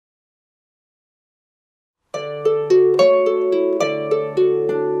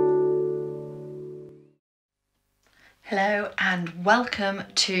Hello and welcome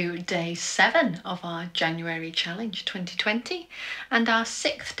to day 7 of our January challenge 2020 and our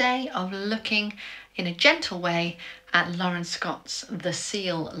 6th day of looking in a gentle way at Lauren Scott's The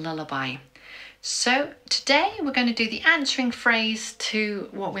Seal Lullaby. So today we're going to do the answering phrase to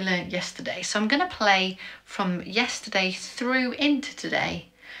what we learnt yesterday. So I'm going to play from yesterday through into today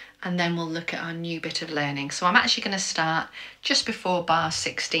and then we'll look at our new bit of learning. So I'm actually going to start just before bar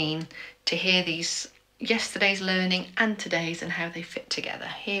 16 to hear these yesterday's learning and today's and how they fit together.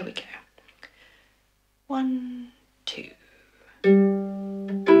 Here we go. 1, 2.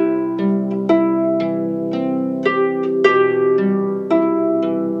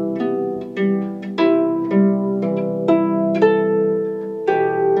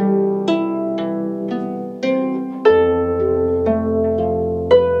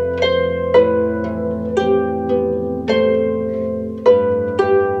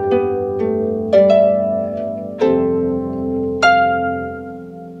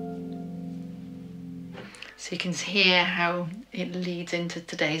 So you can hear how it leads into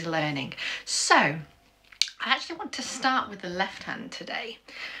today's learning. So I actually want to start with the left hand today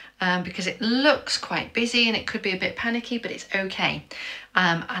because it looks quite busy and it could be a bit panicky, but it's okay.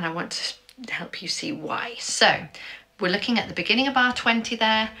 And I want to help you see why. So we're looking at the beginning of bar 20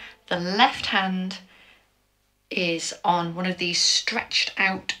 there. The left hand is on one of these stretched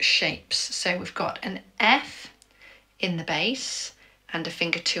out shapes. So we've got an F in the bass and a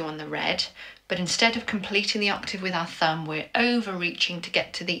finger 2 on the red. But instead of completing the octave with our thumb, we're overreaching to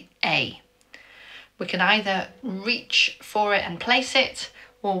get to the A. We can either reach for it and place it,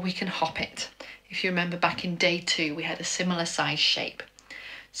 or we can hop it. If you remember back in day 2, we had a similar size shape.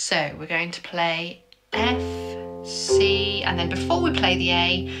 So we're going to play F, C, and then before we play the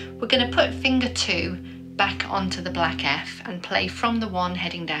A, we're going to put finger 2 back onto the black F and play from the 1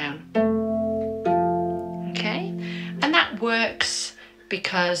 heading down. Okay, and that works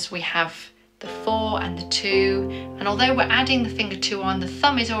because we have the 4 and the 2, and although we're adding the finger 2 on, the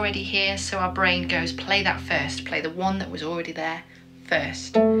thumb is already here, so our brain goes play that first, play the 1 that was already there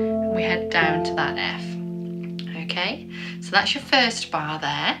first, and we head down to that F. Okay, so that's your first bar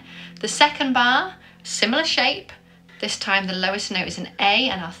there. The second bar, similar shape, this time the lowest note is an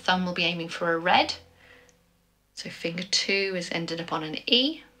A and our thumb will be aiming for a red, so finger 2 has ended up on an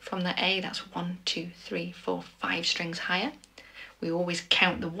E. From the A, that's 1, 2, 3, 4, 5 strings higher. We always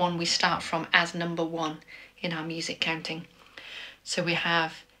count the 1 we start from as number 1 in our music counting. So we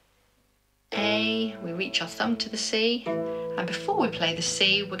have A, we reach our thumb to the C, and before we play the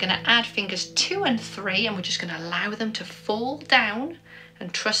C, we're going to add fingers 2 and 3, and we're just going to allow them to fall down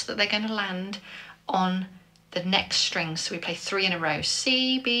and trust that they're going to land on the next string. So we play 3 in a row,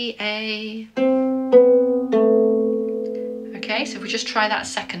 C, B, A. Okay, so if we just try that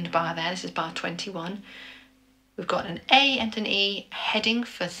second bar there, this is bar 21. We've got an A and an E heading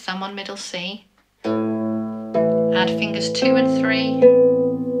for thumb on middle C. Add fingers 2 and 3.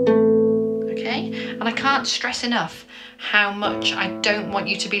 Okay, and I can't stress enough how much I don't want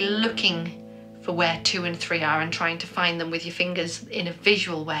you to be looking for where 2 and 3 are and trying to find them with your fingers in a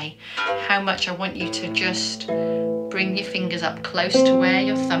visual way. How much I want you to just bring your fingers up close to where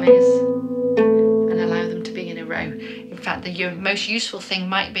your thumb is and allow them to be in a row. In fact, your most useful thing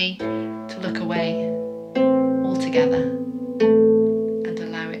might be to look away together and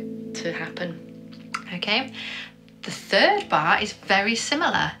allow it to happen. Okay, the third bar is very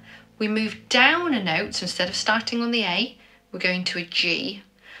similar. We move down a note, so instead of starting on the A, we're going to a G.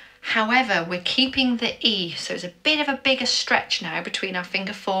 However, we're keeping the E, so it's a bit of a bigger stretch now between our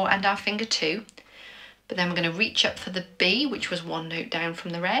finger 4 and our finger 2. But then we're going to reach up for the B, which was 1 note down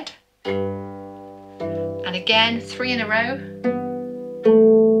from the red. And again, 3 in a row.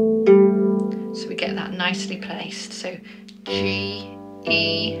 So we get that nicely placed. So G,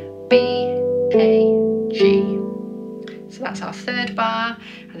 E, B, A, G. So that's our third bar.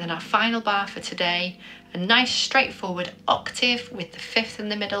 And then our final bar for today, a nice straightforward octave with the 5th in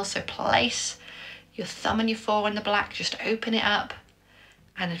the middle. So place your thumb and your 4 on the black, just open it up.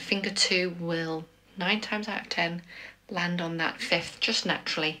 And then finger 2 will 9 times out of 10 land on that 5th just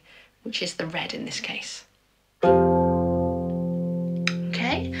naturally, which is the red in this case.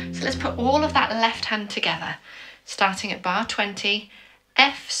 Okay, so let's put all of that left hand together, starting at bar 20,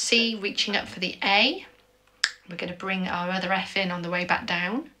 F, C, reaching up for the A. We're going to bring our other F in on the way back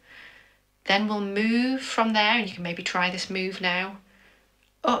down. Then we'll move from there, and you can maybe try this move now,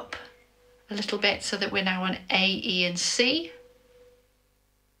 up a little bit so that we're now on A, E and C.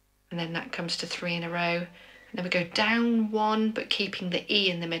 And then that comes to 3 in a row. And then we go down 1, but keeping the E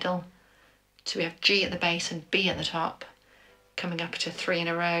in the middle. So we have G at the base and B at the top, coming up to 3 in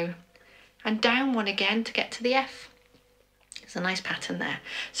a row. And down 1 again to get to the F. There's a nice pattern there.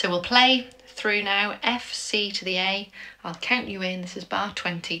 So we'll play through now, F, C to the A. I'll count you in. This is bar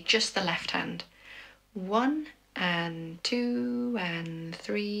 20, just the left hand. 1 and 2 and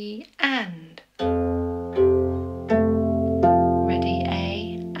 3 and. Ready,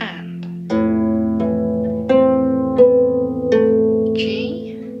 A and.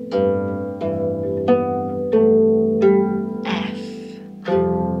 G. F.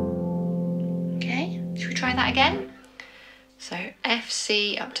 Okay, should we try that again? So F,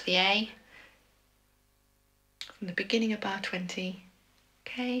 C up to the A. From the beginning of bar 20.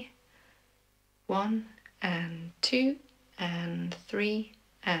 Okay. 1 and 2 and 3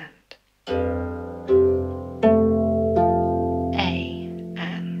 and. A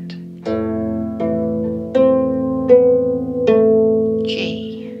and.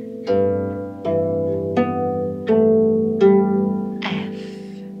 G. F.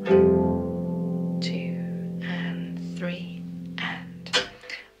 2 and 3 and.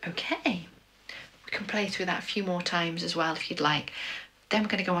 Okay. We can play through that a few more times as well if you'd like. Then we're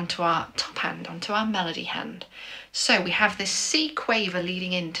going to go on to our top hand, onto our melody hand. So we have this C quaver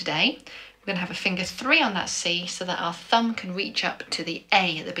leading in today. We're going to have a finger 3 on that C so that our thumb can reach up to the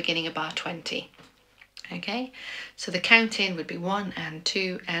A at the beginning of bar 20. Okay, so the count in would be 1 and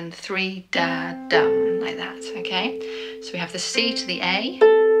 2 and 3, da, dum, like that. Okay, so we have the C to the A,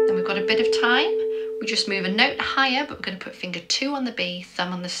 then we've got a bit of time. We just move a note higher, but we're going to put finger 2 on the B,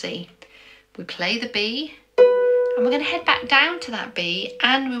 thumb on the C. We play the B. And we're going to head back down to that B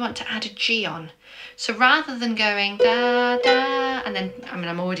and we want to add a G on. So rather than going da, da, and then,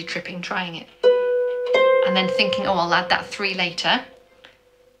 I'm already tripping trying it. And then thinking, oh, I'll add that 3 later.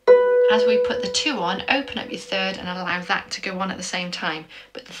 As we put the 2 on, open up your third and allow that to go on at the same time.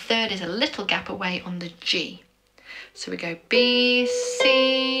 But the third is a little gap away on the G. So we go B,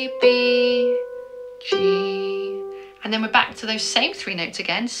 C, B, G. And then we're back to those same 3 notes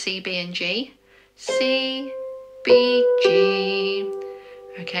again, C, B and G. C, B, G.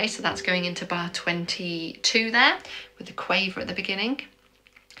 Okay, so that's going into bar 22 there with the quaver at the beginning.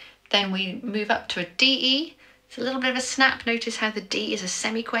 Then we move up to a D, E. It's a little bit of a snap. Notice how the D is a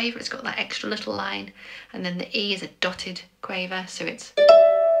semi-quaver. It's got that extra little line. And then the E is a dotted quaver. So it's a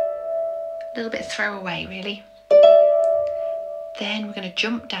little bit throwaway, really. Then we're going to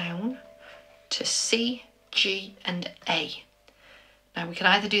jump down to C, G and A. Now we can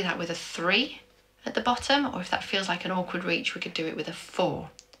either do that with a 3 at the bottom, or if that feels like an awkward reach, we could do it with a 4,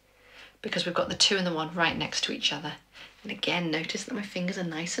 because we've got the 2 and the 1 right next to each other. And again, notice that my fingers are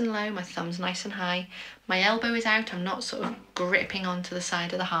nice and low, my thumb's nice and high, my elbow is out, I'm not sort of gripping onto the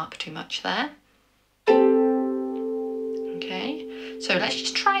side of the harp too much there. Okay, so let's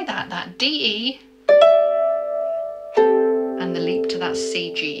just try that D, E, and the leap to that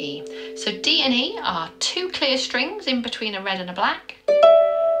C, G, E. So D and E are 2 clear strings in between a red and a black.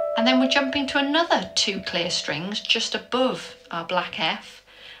 And then we're jumping to another 2 clear strings just above our black F,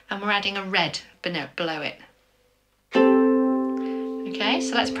 and we're adding a red below it. Okay,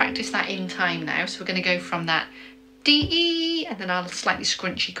 so let's practice that in time now. So we're going to go from that D, E, and then our slightly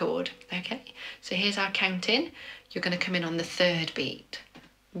scrunchy chord. Okay, so here's our count in. You're going to come in on the 3rd beat.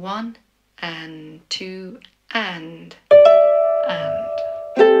 1 and 2 and.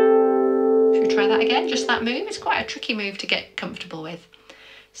 Should we try that again? Just that move. It's quite a tricky move to get comfortable with.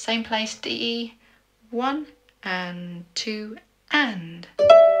 Same place, D, E, 1 and 2 and.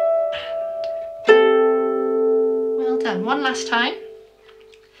 Well done. One last time.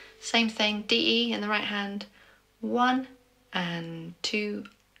 Same thing, D, E in the right hand, 1 and 2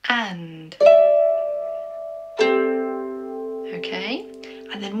 and. Okay,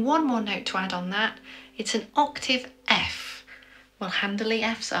 and then one more note to add on that. It's an octave F. Well, handily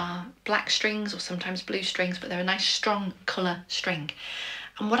Fs are black strings or sometimes blue strings, but they're a nice strong colour string.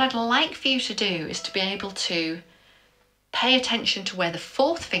 And what I'd like for you to do is to be able to pay attention to where the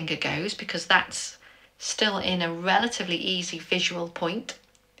 4th finger goes, because that's still in a relatively easy visual point,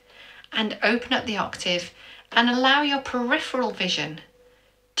 and open up the octave and allow your peripheral vision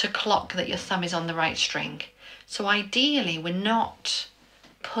to clock that your thumb is on the right string. So ideally we're not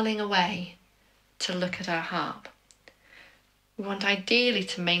pulling away to look at our harp. We want ideally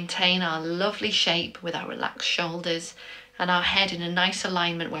to maintain our lovely shape with our relaxed shoulders and our head in a nice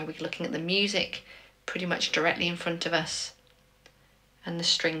alignment where we're looking at the music pretty much directly in front of us and the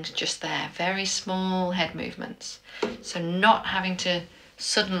strings just there. Very small head movements. So not having to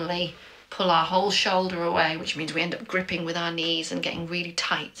suddenly pull our whole shoulder away, which means we end up gripping with our knees and getting really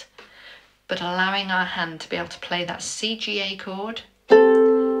tight, but allowing our hand to be able to play that C, G, A chord,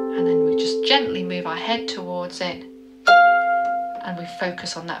 and then we just gently move our head towards it and we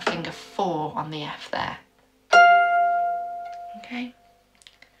focus on that finger 4 on the F there. Okay,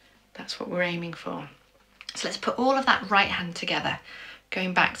 that's what we're aiming for. So let's put all of that right hand together,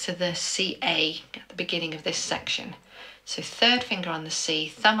 going back to the CA at the beginning of this section. So third finger on the C,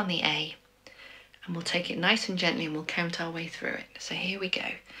 thumb on the A, and we'll take it nice and gently and we'll count our way through it. So here we go.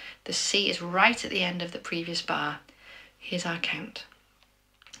 The C is right at the end of the previous bar. Here's our count.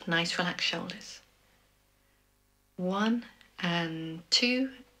 Nice relaxed shoulders. 1 and 2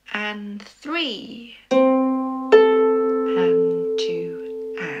 and 3. And 2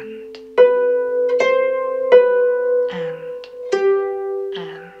 and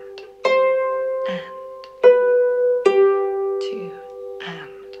 2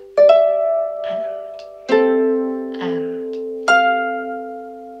 and.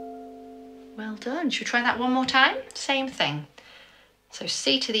 Well done. Should we try that one more time? Same thing. So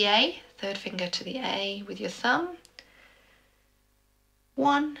C to the A, third finger to the A with your thumb.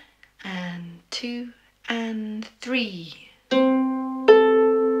 1 and 2 and 3. And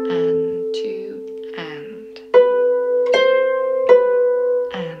 2 and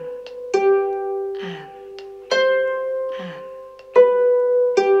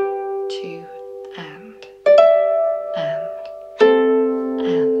 2 and.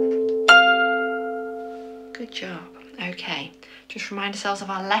 Good job. Okay, just remind ourselves of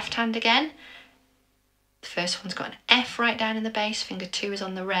our left hand again. The first one's got an F right down in the bass, finger 2 is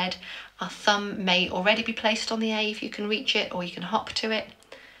on the red. Our thumb may already be placed on the A if you can reach it, or you can hop to it.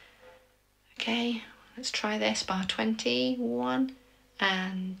 Okay, let's try this. Bar 20, 1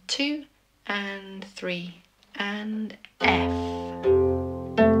 and 2 and 3 and F.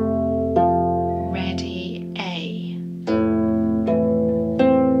 Ready, A.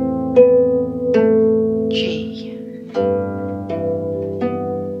 G.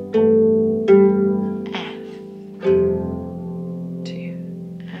 F. 2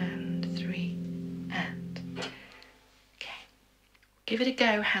 and 3 and. Okay. Give it a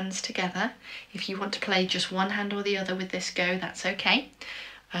go, hands together. If you want to play just one hand or the other with this go, that's okay.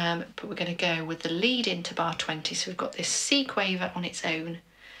 But we're going to go with the lead into bar 20. So we've got this C quaver on its own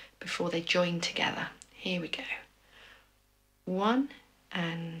before they join together. Here we go. 1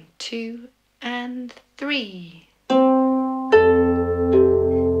 and 2 and 3.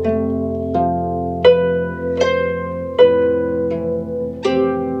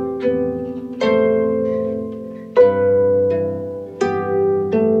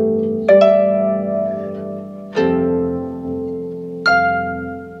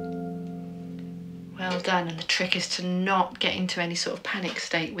 Done. And the trick is to not get into any sort of panic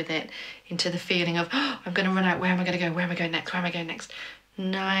state with it, into the feeling of, oh, I'm going to run out, where am I going to go, where am I going next, where am I going next?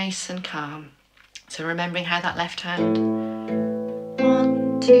 Nice and calm. So remembering how that left hand,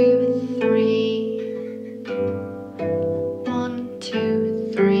 1, 2, 3, 1,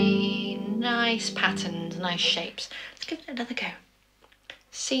 2, 3, nice patterns, nice shapes. Let's give it another go.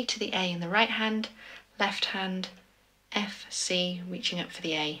 C to the A in the right hand, left hand, F, C, reaching up for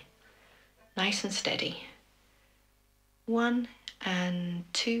the A. Nice and steady. 1 and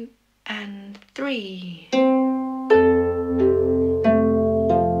 2 and 3.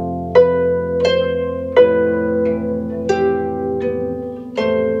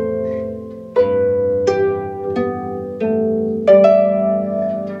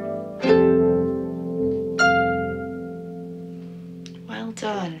 Well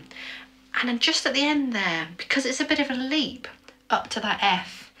done. And then just at the end there, because it's a bit of a leap up to that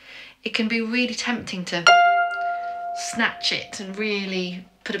F, it can be really tempting to snatch it and really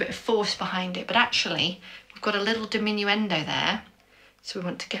put a bit of force behind it, but actually we've got a little diminuendo there, so we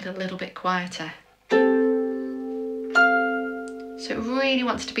want to get a little bit quieter. So it really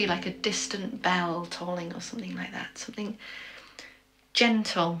wants to be like a distant bell tolling or something like that, something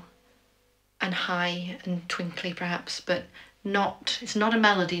gentle and high and twinkly perhaps, but not, it's not a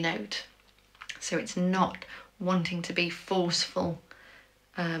melody note, so it's not wanting to be forceful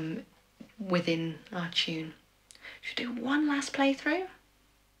within our tune. Should we do one last playthrough?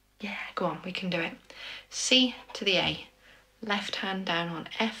 Yeah, go on, we can do it. C to the A, left hand down on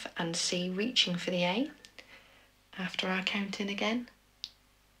F and C, reaching for the A. After our counting again.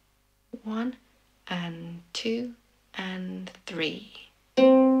 1 and 2 and 3.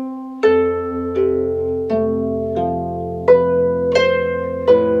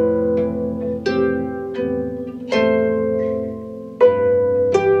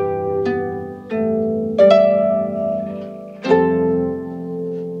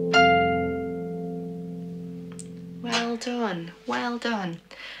 Well done.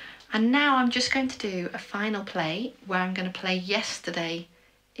 And now I'm just going to do a final play where I'm going to play yesterday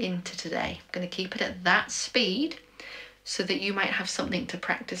into today. I'm going to keep it at that speed so that you might have something to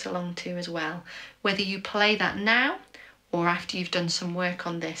practice along to as well. Whether you play that now or after you've done some work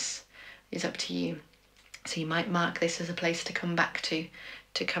on this is up to you. So you might mark this as a place to come back to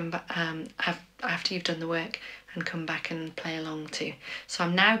come back after you've done the work and come back and play along to. So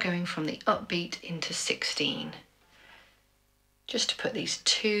I'm now going from the upbeat into 16, just to put these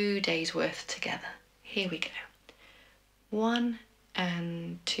 2 days worth together. Here we go. 1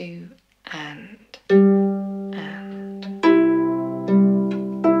 and 2 and